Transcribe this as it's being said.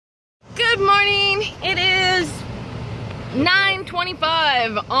morning. It is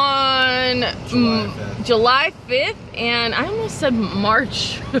 9:25 on July 5th, and I almost said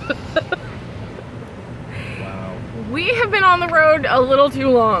March. Wow. We have been on the road a little too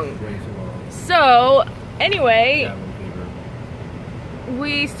long. Way too long. So, anyway, Cabin fever.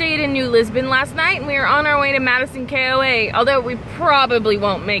 we stayed in New Lisbon last night, and we are on our way to Madison KOA, although we probably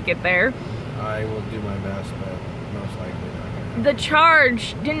won't make it there. I will do my best, but most likely not. The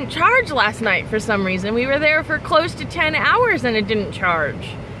charge didn't charge last night for some reason. We were there for close to 10 hours and it didn't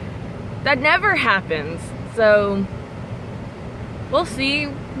charge. That never happens. So, we'll see.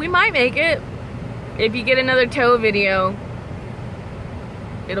 We might make it. If you get another tow video,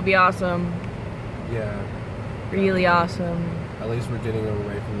 it'll be awesome. Yeah. Really awesome. At least we're getting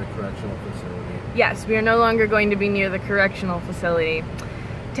away from the correctional facility. Yes, we are no longer going to be near the correctional facility.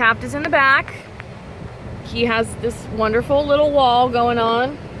 Taft is in the back. He has this wonderful little wall going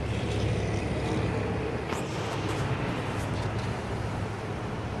on.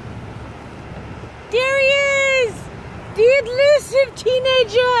 There he is! The elusive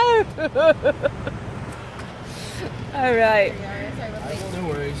teenager! All right. No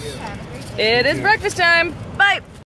worries. It is breakfast time. Bye.